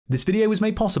This video was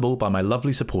made possible by my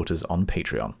lovely supporters on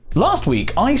Patreon. Last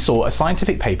week, I saw a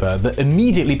scientific paper that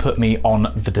immediately put me on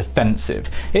the defensive.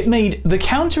 It made the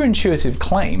counterintuitive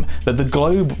claim that the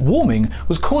globe warming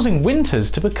was causing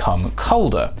winters to become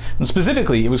colder. And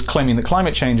specifically, it was claiming that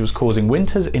climate change was causing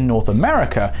winters in North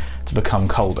America to become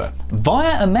colder,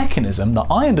 via a mechanism that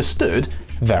I understood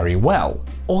very well.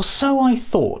 Or so I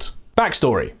thought.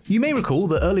 Backstory. You may recall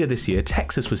that earlier this year,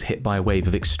 Texas was hit by a wave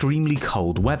of extremely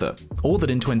cold weather, or that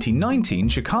in 2019,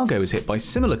 Chicago was hit by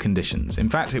similar conditions. In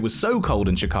fact, it was so cold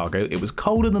in Chicago, it was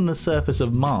colder than the surface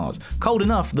of Mars, cold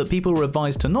enough that people were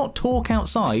advised to not talk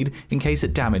outside in case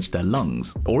it damaged their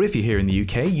lungs. Or if you're here in the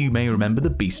UK, you may remember the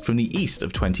Beast from the East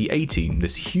of 2018,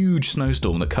 this huge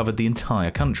snowstorm that covered the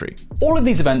entire country. All of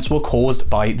these events were caused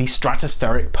by the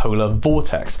stratospheric polar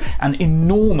vortex, an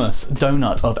enormous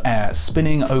donut of air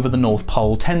spinning over the North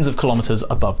Pole tens of kilometers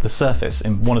above the surface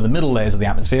in one of the middle layers of the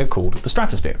atmosphere called the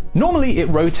stratosphere. Normally it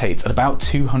rotates at about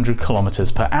 200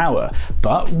 kilometers per hour,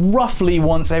 but roughly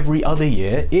once every other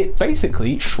year it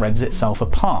basically shreds itself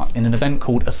apart in an event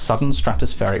called a sudden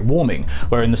stratospheric warming,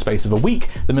 where in the space of a week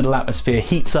the middle atmosphere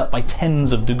heats up by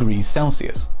tens of degrees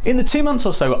Celsius. In the 2 months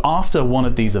or so after one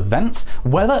of these events,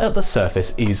 weather at the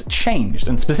surface is changed,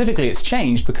 and specifically it's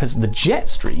changed because the jet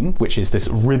stream, which is this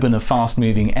ribbon of fast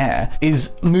moving air,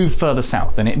 is moved further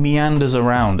south and it meanders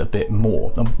around a bit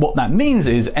more. And what that means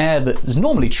is air that is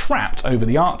normally trapped over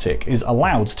the Arctic is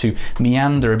allowed to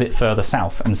meander a bit further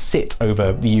south and sit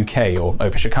over the UK or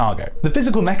over Chicago. The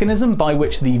physical mechanism by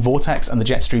which the vortex and the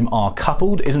jet stream are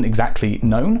coupled isn't exactly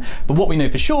known, but what we know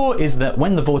for sure is that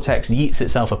when the vortex yeets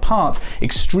itself apart,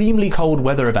 extremely cold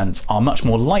weather events are much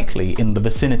more likely in the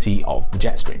vicinity of the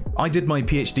jet stream. I did my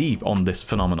PhD on this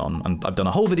phenomenon, and I've done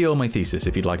a whole video on my thesis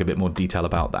if you'd like a bit more detail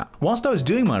about that. Whilst I was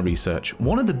doing my research,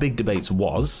 one of the big debates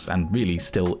was, and really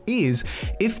still is,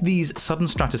 if these sudden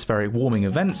stratospheric warming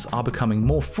events are becoming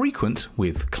more frequent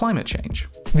with climate change.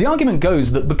 The argument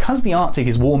goes that because the Arctic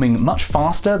is warming much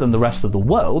faster than the rest of the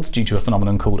world due to a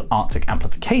phenomenon called Arctic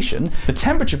amplification, the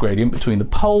temperature gradient between the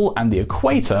pole and the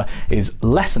equator is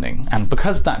lessening, and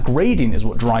because that gradient is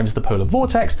what drives the polar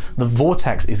vortex, the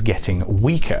vortex is getting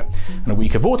weaker. And a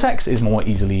weaker vortex is more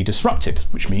easily disrupted,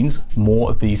 which means more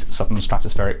of these sudden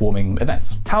stratospheric warming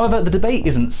events. However, the debate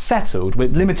isn't settled. We're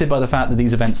limited by the fact that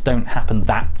these events don't happen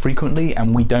that frequently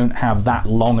and we don't have that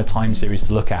long a time series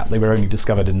to look at. They were only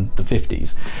discovered in the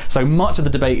 50s. So much of the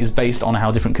debate is based on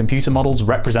how different computer models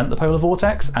represent the polar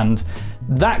vortex, and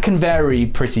that can vary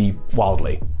pretty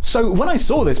wildly. So when I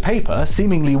saw this paper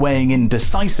seemingly weighing in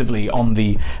decisively on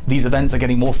these events are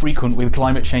getting more frequent with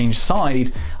climate change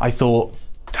side, I thought,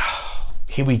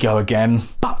 here we go again.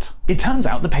 But it turns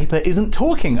out the paper isn't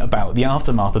talking about the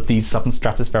aftermath of these sudden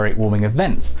stratospheric warming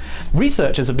events.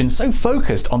 Researchers have been so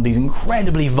focused on these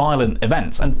incredibly violent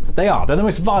events, and they're the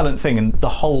most violent thing in the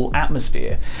whole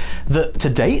atmosphere, that to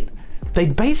date,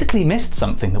 they'd basically missed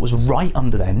something that was right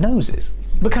under their noses.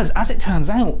 Because as it turns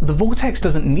out, the vortex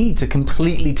doesn't need to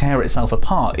completely tear itself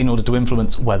apart in order to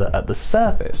influence weather at the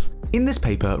surface. In this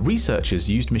paper, researchers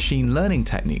used machine learning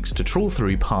techniques to trawl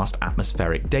through past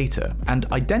atmospheric data and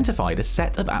identified a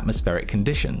set of atmospheric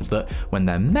conditions that, when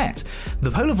they're met,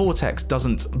 the polar vortex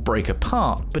doesn't break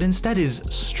apart, but instead is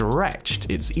stretched.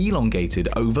 It's elongated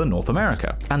over North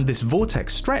America. And this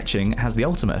vortex stretching has the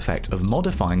ultimate effect of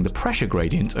modifying the pressure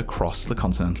gradient across the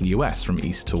continental US from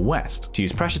east to west. To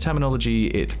use pressure terminology,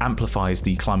 it amplifies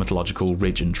the climatological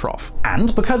ridge and trough.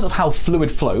 And because of how fluid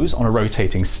flows on a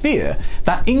rotating sphere,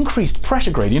 that increased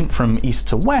pressure gradient from east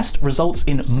to west results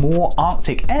in more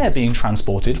Arctic air being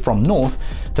transported from north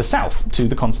to south to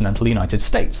the continental United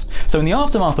States. So in the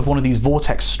aftermath of one of these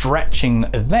vortex stretching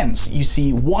events, you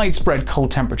see widespread cold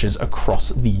temperatures across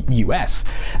the US.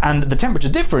 And the temperature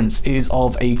difference is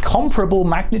of a comparable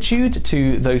magnitude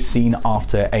to those seen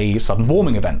after a sudden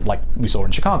warming event, like we saw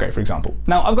in Chicago, for example.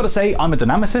 Now, I've got to say, I'm a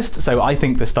dynamicist, so I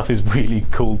think this stuff is really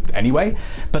cool anyway,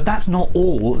 but that's not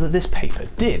all that this paper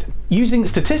did. Using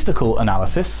statistical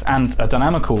analysis and a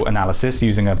dynamical analysis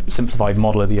using a simplified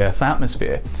model of the Earth's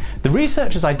atmosphere, the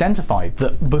researchers identified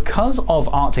that because of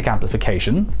Arctic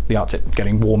amplification, the Arctic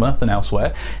getting warmer than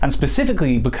elsewhere, and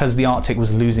specifically because the Arctic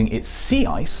was losing its sea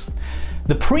ice,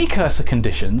 the precursor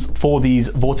conditions for these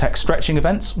vortex stretching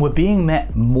events were being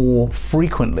met more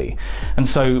frequently. And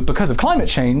so because of climate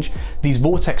change, these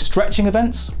vortex stretching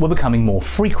events were becoming more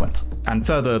frequent. And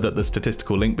further, that the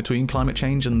statistical link between climate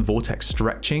change and vortex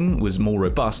stretching was more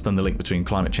robust than the link between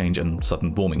climate change and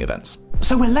sudden warming events.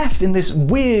 So we're left in this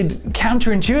weird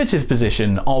counterintuitive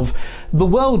position of the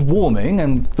world warming,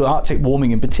 and the Arctic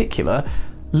warming in particular,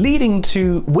 leading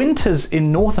to winters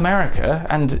in North America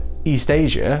and East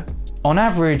Asia on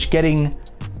average getting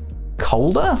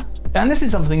colder? And this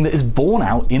is something that is borne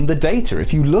out in the data.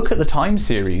 If you look at the time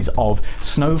series of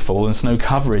snowfall and snow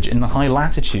coverage in the high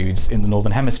latitudes in the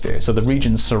Northern Hemisphere, so the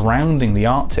regions surrounding the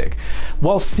Arctic,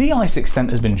 while sea ice extent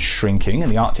has been shrinking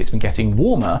and the Arctic's been getting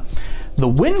warmer, the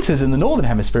winters in the Northern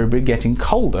Hemisphere have been getting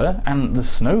colder and the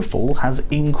snowfall has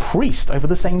increased over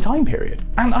the same time period.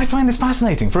 And I find this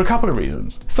fascinating for a couple of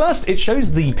reasons. First, it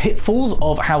shows the pitfalls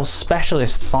of how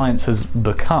specialist science has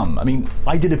become. I mean,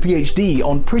 I did a PhD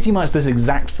on pretty much this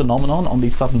exact phenomenon on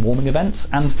these sudden warming events,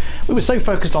 and we were so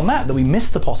focused on that we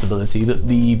missed the possibility that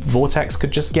the vortex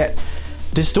could just get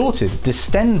distorted,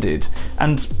 distended,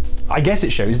 and I guess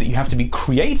it shows that you have to be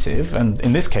creative, and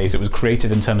in this case it was creative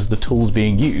in terms of the tools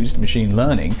being used, machine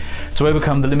learning, to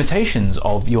overcome the limitations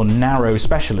of your narrow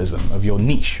specialism, of your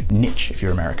niche if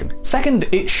you're American. Second,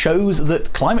 it shows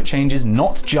that climate change is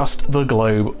not just the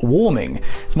globe warming.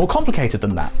 It's more complicated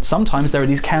than that. Sometimes there are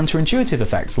these counterintuitive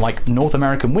effects, like North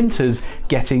American winters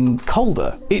getting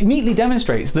colder. It neatly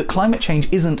demonstrates that climate change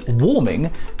isn't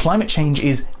warming, climate change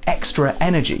is extra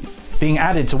energy being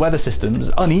added to weather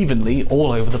systems unevenly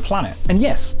all over the planet. And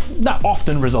yes, that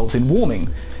often results in warming,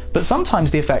 but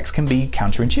sometimes the effects can be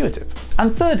counterintuitive.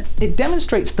 And third, it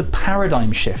demonstrates the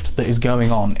paradigm shift that is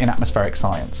going on in atmospheric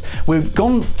science. We've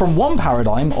gone from one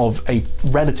paradigm of a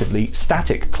relatively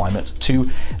static climate to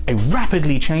a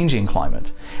rapidly changing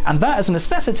climate. And that has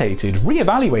necessitated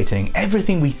re-evaluating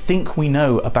everything we think we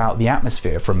know about the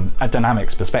atmosphere from a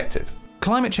dynamics perspective.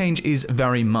 Climate change is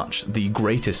very much the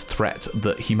greatest threat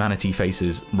that humanity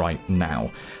faces right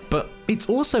now, but it's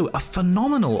also a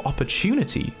phenomenal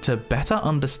opportunity to better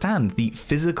understand the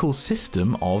physical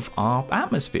system of our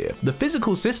atmosphere, the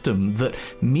physical system that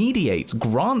mediates,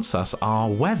 grants us our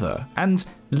weather, and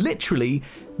literally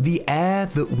the air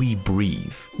that we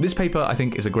breathe. This paper, I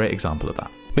think, is a great example of that.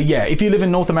 But yeah, if you live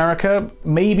in North America,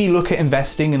 maybe look at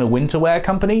investing in a winter wear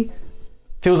company.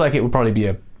 Feels like it would probably be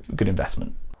a good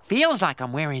investment. Feels like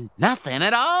I'm wearing nothing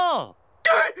at all.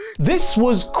 This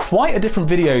was quite a different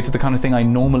video to the kind of thing I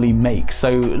normally make,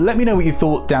 so let me know what you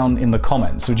thought down in the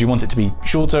comments. Would you want it to be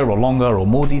shorter or longer or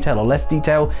more detail or less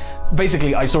detail?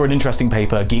 Basically, I saw an interesting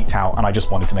paper, geeked out, and I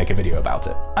just wanted to make a video about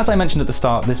it. As I mentioned at the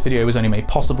start, this video was only made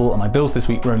possible and my bills this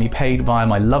week were only paid via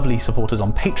my lovely supporters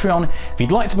on Patreon. If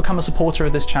you'd like to become a supporter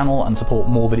of this channel and support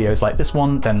more videos like this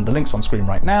one, then the link's on screen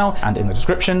right now and in the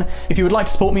description. If you would like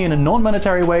to support me in a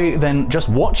non-monetary way, then just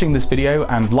watching this video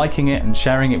and liking it and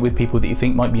sharing it with people that you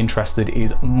think might be interested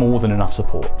is more than enough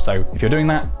support. So if you're doing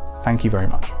that, thank you very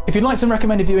much. If you'd like some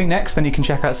recommended viewing next, then you can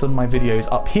check out some of my videos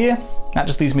up here. That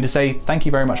just leaves me to say thank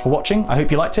you very much for watching. I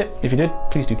hope you liked it. If you did,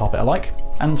 please do pop it a like,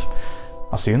 and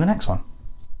I'll see you in the next one.